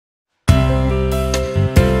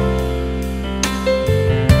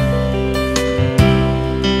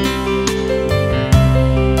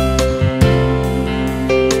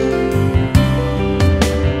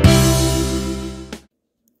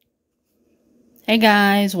Hey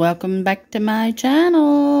guys, welcome back to my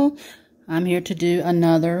channel. I'm here to do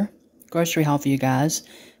another grocery haul for you guys.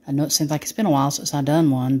 I know it seems like it's been a while since I've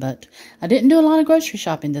done one, but I didn't do a lot of grocery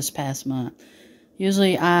shopping this past month.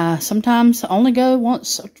 Usually I sometimes only go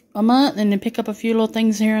once a month and then pick up a few little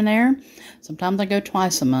things here and there. Sometimes I go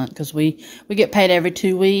twice a month because we get paid every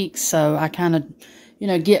 2 weeks, so I kind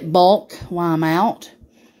of, get bulk while I'm out.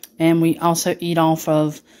 And we also eat off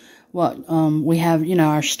of what we have,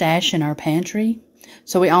 our stash in our pantry.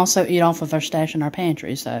 So we also eat off of our stash in our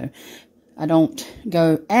pantry. So I don't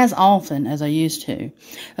go as often as I used to,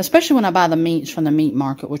 especially when I buy the meats from the meat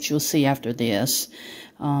market, which you'll see after this.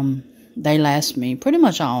 They last me pretty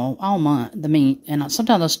much all month, the meat, and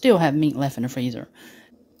sometimes I still have meat left in the freezer.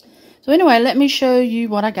 So anyway, let me show you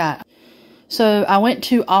what I got. So I went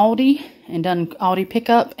to Aldi and done Aldi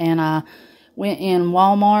pickup, and I went in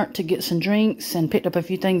Walmart to get some drinks and picked up a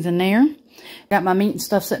few things in there. Got my meat and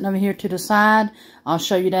stuff sitting over here to the side. I'll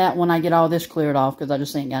show you that when I get all this cleared off because I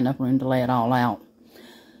just ain't got enough room to lay it all out.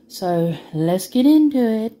 So let's get into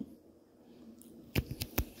it.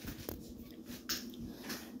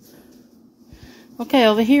 Okay,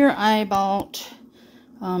 over here I bought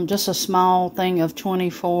just a small thing of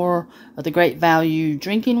 24 of the Great Value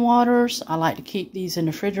drinking waters. I like to keep these in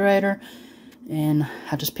the refrigerator. And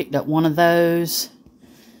I just picked up one of those.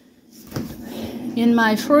 In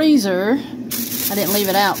my freezer, I didn't leave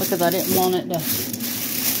it out because I didn't want it to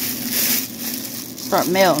start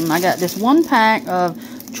melting. I got this one pack of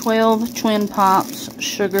 12 Twin Pops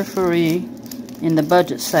sugar-free in the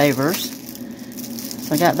Budget Savers.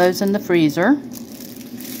 So I got those in the freezer.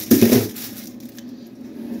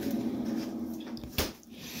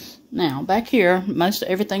 Now, back here, most of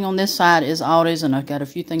everything on this side is Aldi's, and I've got a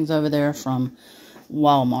few things over there from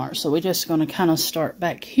Walmart. So we're just going to kind of start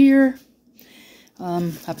back here.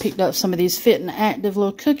 I picked up some of these Fit and Active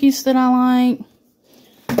little cookies that I like.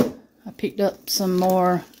 I picked up some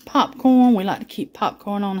more popcorn. We like to keep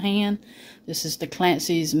popcorn on hand. This is the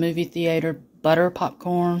Clancy's Movie Theater Butter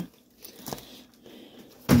Popcorn.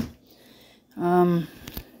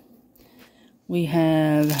 We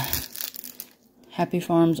have Happy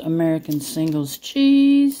Farms American Singles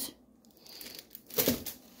Cheese.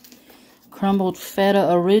 Crumbled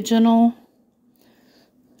Feta Original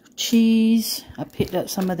Cheese. I picked up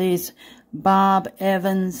some of these Bob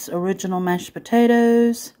Evans Original Mashed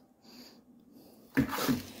Potatoes.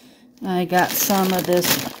 I got some of this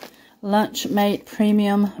Lunchmate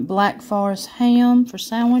Premium Black Forest Ham for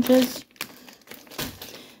sandwiches.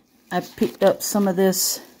 I picked up some of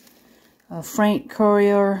this Frank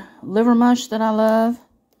Courier liver mush that I love.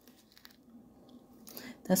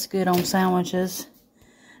 That's good on sandwiches.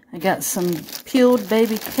 I got some peeled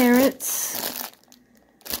baby carrots.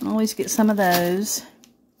 I always get some of those.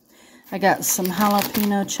 I got some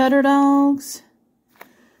jalapeno cheddar dogs.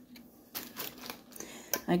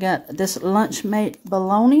 I got this Lunchmate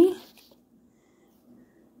bologna.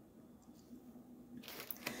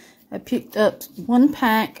 I picked up one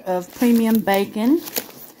pack of premium bacon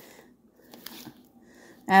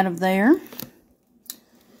out of there.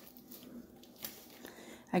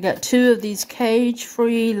 I got 2 of these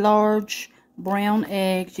cage-free large brown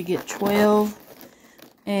eggs. You get 12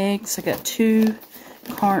 eggs. I got 2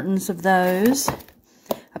 cartons of those.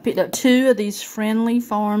 I picked up 2 of these Friendly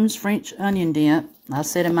Farms French onion dip. I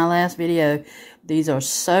said in my last video, these are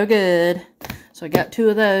so good. So I got 2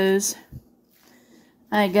 of those.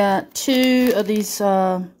 I got 2 of these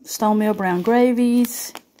Stone Mill brown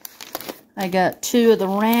gravies. I got 2 of the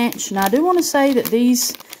ranch. Now, I do want to say that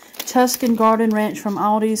these Tuscan Garden Ranch from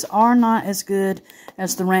Aldi's are not as good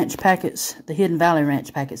as the ranch packets, the Hidden Valley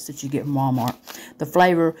Ranch packets that you get from Walmart. The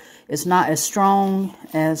flavor is not as strong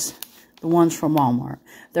as the ones from Walmart.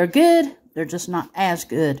 They're good. They're just not as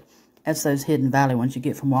good as those Hidden Valley ones you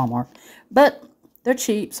get from Walmart. But they're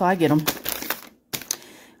cheap, so I get them.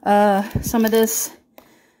 Some of this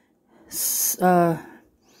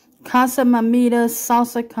Casa Mamita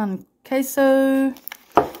Salsa con Queso.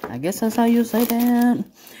 I guess that's how you say that.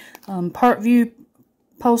 Parkview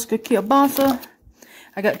Polska Kielbasa.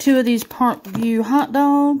 I got 2 of these Parkview hot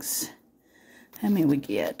dogs. How many we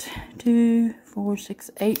get? 2, 4,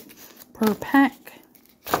 6, 8 per pack.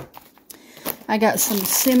 I got some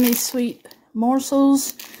semi-sweet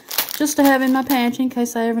morsels just to have in my pantry in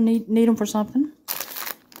case I ever need them for something.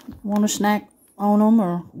 Want to snack on them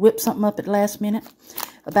or whip something up at the last minute.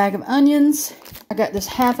 A bag of onions. I got this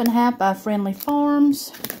half and half by Friendly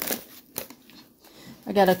Farms.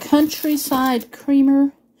 I got a Countryside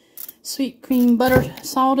Creamer sweet cream butter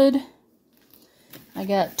salted. I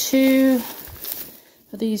got 2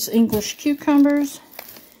 of these English cucumbers.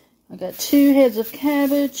 I got 2 heads of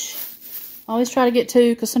cabbage. I always try to get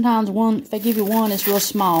 2 because sometimes one, if they give you 1, it's real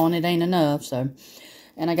small and it ain't enough. So,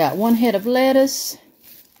 and I got 1 head of lettuce.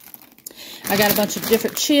 I got a bunch of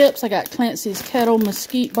different chips. I got Clancy's Kettle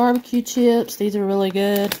Mesquite Barbecue chips. These are really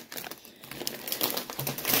good.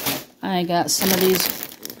 I got some of these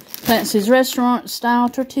Clancy's Restaurant Style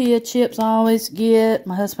Tortilla chips I always get.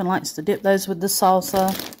 My husband likes to dip those with the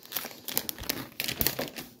salsa.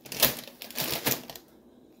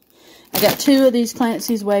 I got 2 of these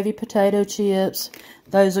Clancy's Wavy Potato chips.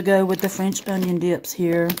 Those will go with the French onion dips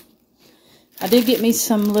here. I did get me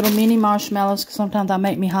some little mini marshmallows because sometimes I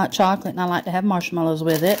make me hot chocolate and I like to have marshmallows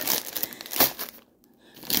with it.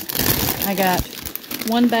 I got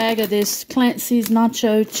 1 bag of this Clancy's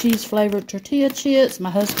Nacho Cheese Flavored Tortilla Chips.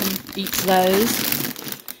 My husband eats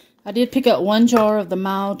those. I did pick up 1 jar of the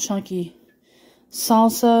mild chunky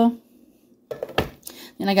salsa.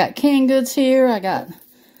 Then I got canned goods here. I got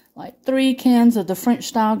like 3 cans of the French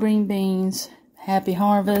style green beans, Happy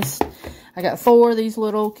Harvest. I got 4 of these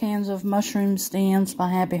little cans of mushroom stems by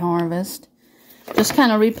Happy Harvest. Just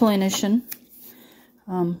kind of replenishing.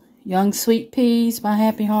 Young sweet peas by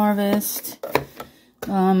Happy Harvest.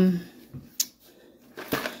 I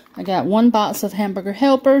got 1 box of hamburger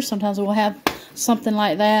helpers. Sometimes we'll have something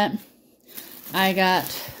like that. I got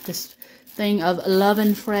this thing of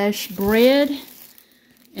Lovin' Fresh bread.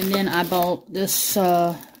 And then I bought this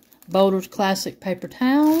Boulder's Classic paper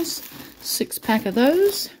towels. 6-pack of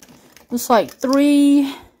those. Looks like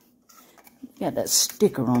 3, got that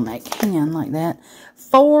sticker on that can like that.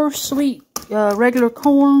 4 sweet regular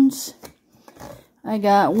corns. I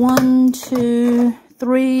got 1, 2,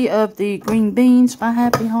 3 of the green beans by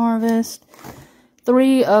Happy Harvest.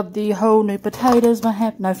 3 of the whole new potatoes by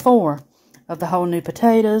Happy, no, 4 of the whole new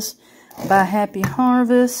potatoes by Happy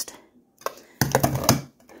Harvest.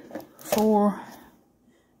 4,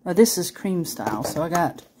 oh, this is cream style, so I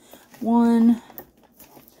got 1.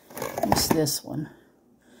 What's this one?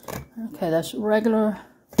 Okay, that's regular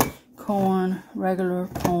corn, regular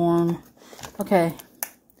corn. Okay,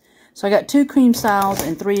 so I got 2 cream styles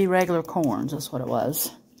and 3 regular corns. That's what it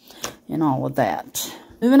was. And all of that.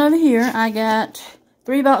 Moving over here, I got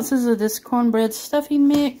 3 boxes of this cornbread stuffing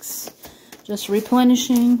mix. Just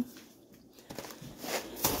replenishing.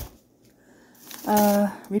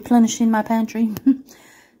 Replenishing my pantry.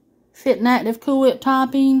 Fit and Active Cool Whip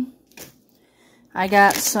topping. I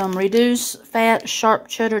got some reduced fat sharp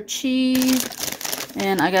cheddar cheese.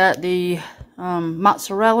 And I got the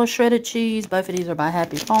mozzarella shredded cheese. Both of these are by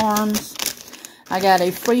Happy Farms. I got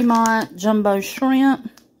a Fremont jumbo shrimp.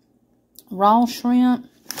 Raw shrimp.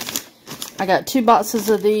 I got 2 boxes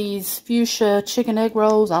of these fuchsia chicken egg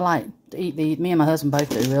rolls. I like to eat these. Me and my husband both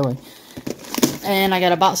do, really. And I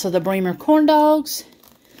got a box of the Bremer corn dogs.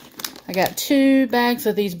 I got 2 bags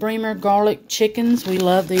of these Bremer garlic chickens. We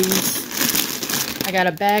love these. I got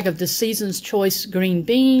a bag of the Season's Choice green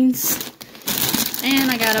beans. And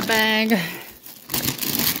I got a bag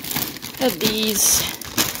of these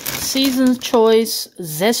Season's Choice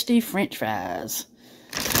zesty French fries.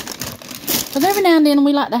 Because every now and then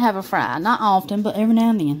we like to have a fry. Not often, but every now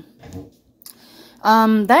and then.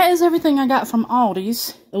 That is everything I got from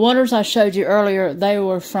Aldi's. The waters I showed you earlier, they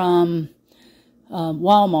were from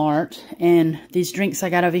Walmart. And these drinks I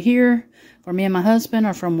got over here for me and my husband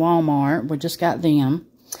are from Walmart. We just got them.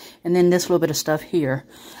 And then this little bit of stuff here.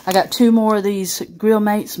 I got 2 more of these Grill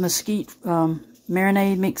Mates Mesquite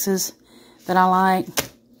marinade mixes that I like.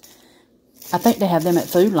 I think they have them at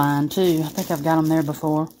Food Line too. I think I've got them there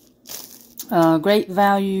before. Great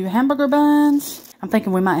Value hamburger buns. I'm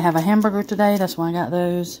thinking we might have a hamburger today. That's why I got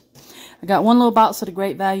those. I got 1 little box of the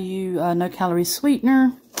Great Value no-calorie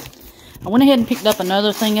sweetener. I went ahead and picked up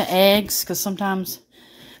another thing of eggs because sometimes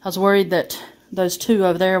I was worried that those 2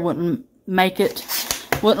 over there wouldn't make it,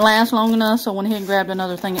 wouldn't last long enough. So I went ahead and grabbed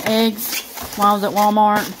another thing of eggs while I was at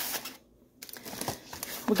Walmart.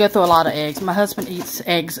 We go through a lot of eggs. My husband eats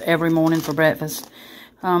eggs every morning for breakfast.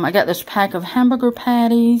 I got this pack of hamburger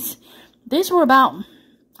patties. These were about,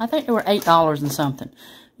 I think they were $8 and something.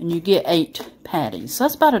 And you get 8 patties. So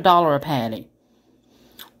that's about $1 a patty.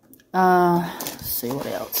 Let's see what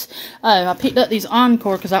else. Oh, I picked up these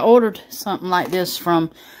Encore because I ordered something like this from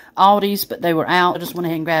Aldi's, but they were out. I just went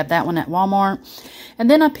ahead and grabbed that one at Walmart. And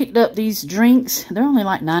then I picked up these drinks. They're only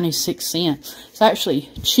like 96 cents. It's actually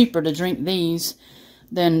cheaper to drink these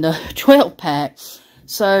than the 12-pack.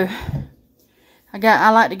 So I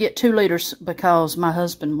like to get 2 liters because my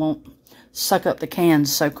husband won't suck up the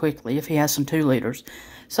cans so quickly if he has some 2 liters.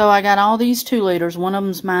 So I got all these 2 liters. One of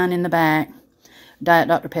them's mine in the back. Diet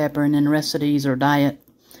Dr. Pepper, and then the rest of these are Diet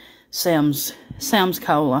Sam's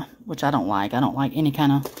Cola, which I don't like. I don't like any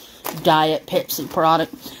kind of Diet Pepsi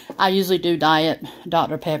product. I usually do diet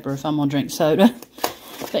Dr. Pepper if I'm going to drink soda.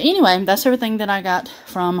 But anyway, that's everything that I got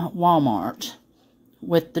from Walmart.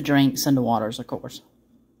 With the drinks and the waters, of course.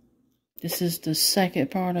 This is the second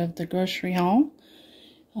part of the grocery haul.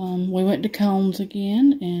 We went to Combs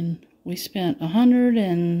again, and we spent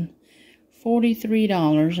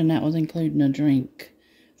 $143, and that was including a drink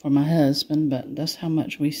for my husband, but that's how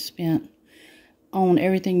much we spent on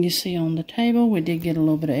everything you see on the table. We did get a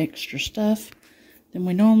little bit of extra stuff than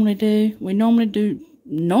we normally do. We normally do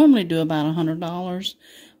about $100,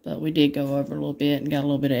 but we did go over a little bit and got a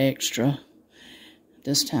little bit of extra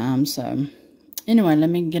this time. So anyway, let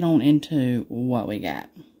me get on into what we got.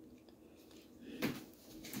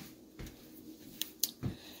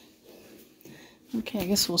 Okay, I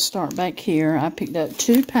guess we'll start back here. I picked up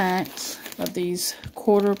 2 packs of these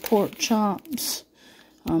quarter pork chops.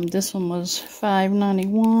 This one was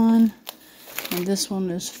 $5.91 and this one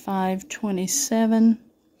is $5.27,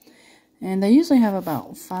 and they usually have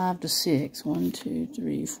about 5 to 6. 1, 2,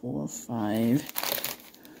 3, 4, 5.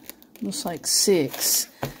 Looks like 6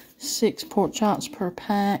 pork chops per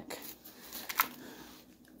pack.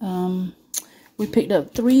 We picked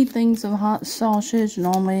up 3 things of hot sausage.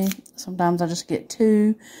 Normally, sometimes I just get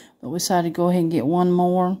 2, but we decided to go ahead and get 1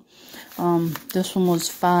 more. This one was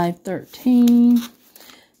 $5.13.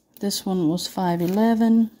 This one was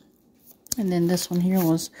 $5.11, and then this one here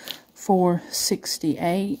was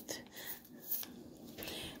 $4.68.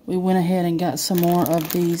 We went ahead and got some more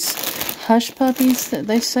of these hush puppies that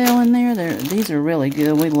they sell in there. These are really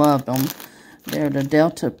good. We love them. They're the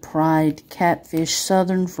Delta Pride Catfish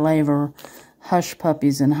Southern Flavor Hush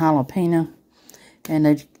Puppies in jalapeno.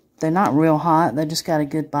 And they're not real hot. They just got a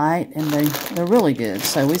good bite, and they're really good.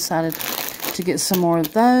 So we decided to get some more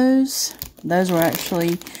of those. Those were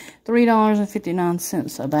actually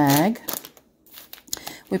 $3.59 a bag.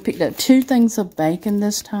 We picked up 2 things of bacon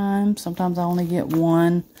this time. Sometimes I only get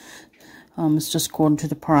 1. It's just according to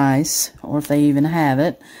the price, or if they even have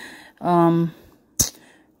it.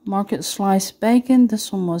 Market sliced bacon.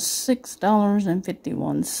 This one was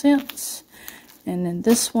 $6.51. And then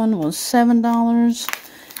this one was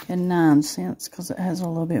 $7.09 because it has a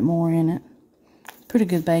little bit more in it. Pretty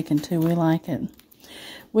good bacon too. We like it.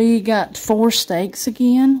 We got 4 steaks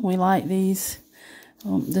again. We like these.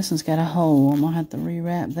 This one's got a hole. I'm going to have to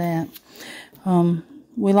rewrap that.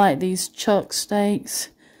 We like these chuck steaks.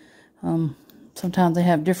 Sometimes they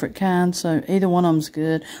have different kinds, so either one of them's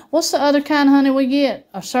good. What's the other kind, honey, we get?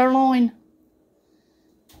 A sirloin?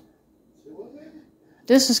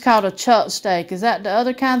 This is called a chuck steak. Is that the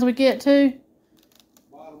other kinds we get too?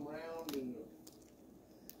 Bottom round.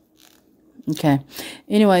 Okay.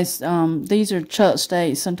 Anyways, these are chuck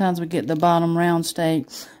steaks. Sometimes we get the bottom round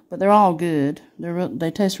steaks, but they're all good. They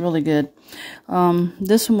taste really good.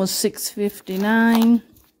 This one was $6.59.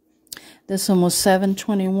 This one was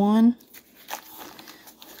 $7.21.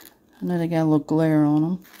 I know they got a little glare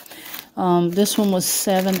on them. This one was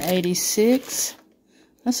 $7.86.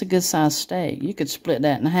 That's a good sized steak. You could split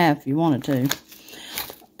that in half if you wanted to.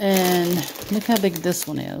 And look how big this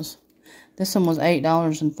one is. This one was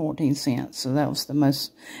 $8.14. So that was the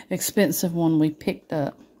most expensive one we picked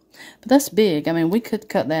up. But that's big. I mean, we could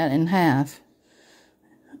cut that in half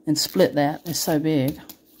and split that. It's so big.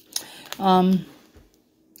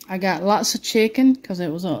 I got lots of chicken because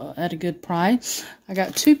it was at a good price. I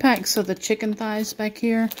got 2 packs of the chicken thighs back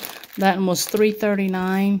here. That one was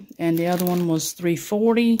 $3.39 and the other one was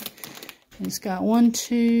 $3.40. It's got 1,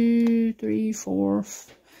 2, 3, 4,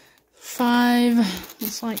 5.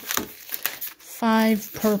 It's like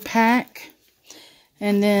 5 per pack.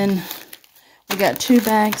 And then we got 2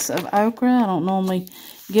 bags of okra. I don't normally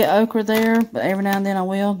get okra there, but every now and then I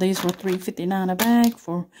will. These were $3.59 a bag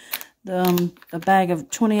for a bag of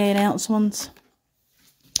 28-ounce ones.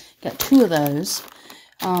 Got 2 of those.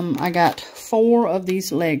 I got 4 of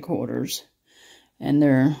these leg quarters, and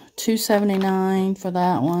they're $2.79 for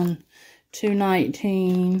that one,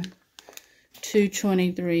 $2.19,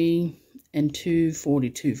 $2.23, and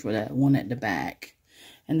 $2.42 for that one at the back.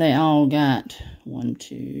 And they all got 1,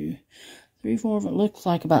 2, 3, 4. It looks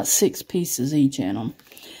like about 6 pieces each in them.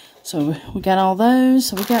 So we got all those.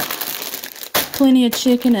 So we got plenty of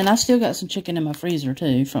chicken, and I still got some chicken in my freezer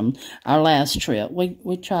too from our last trip.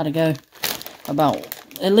 We try to go about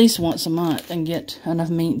at least once a month and get enough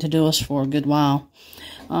meat to do us for a good while.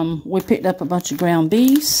 We picked up a bunch of ground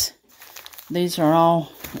beefs. These are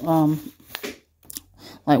all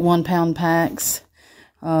like 1-pound packs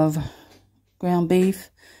of ground beef.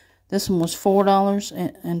 This one was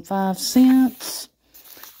 $4.05,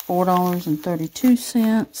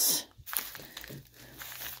 $4.32,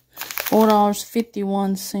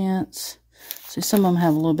 $4.51, See, some of them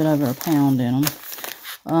have a little bit over a pound in them.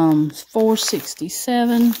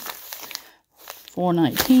 $4.67,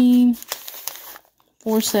 $4.19,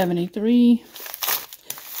 $4.73,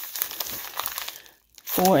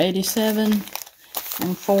 $4.87,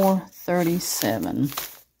 and $4.37.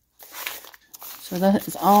 So that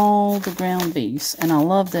is all the ground beefs, and I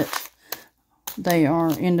love that they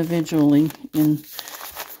are individually in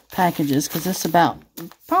packages, because it's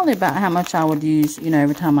probably about how much I would use, you know,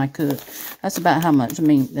 every time I cook. That's about how much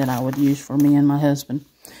meat that I would use for me and my husband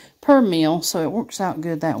per meal, so it works out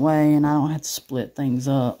good that way, and I don't have to split things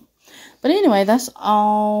up. But anyway, that's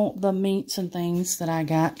all the meats and things that I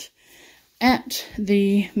got at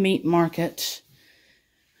the meat market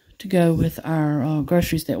to go with our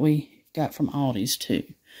groceries that we got from Aldi's too.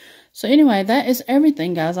 So anyway, that is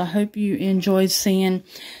everything, guys. I hope you enjoyed seeing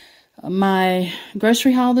my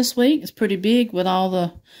grocery haul this week. It's pretty big with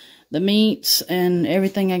all the meats and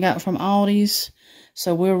everything I got from Aldi's.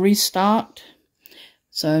 So we're restocked.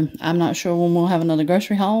 So I'm not sure when we'll have another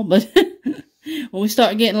grocery haul, but when we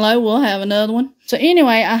start getting low, we'll have another one. So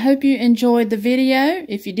anyway, I hope you enjoyed the video.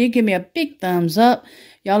 If you did, give me a big thumbs up.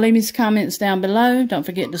 Y'all leave me some comments down below. Don't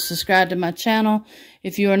forget to subscribe to my channel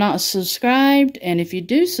if you are not subscribed. And if you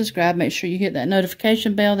do subscribe, make sure you hit that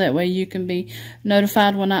notification bell. That way you can be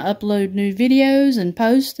notified when I upload new videos and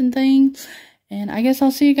post and things. And I guess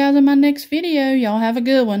I'll see you guys in my next video. Y'all have a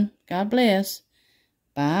good one. God bless.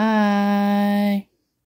 Bye.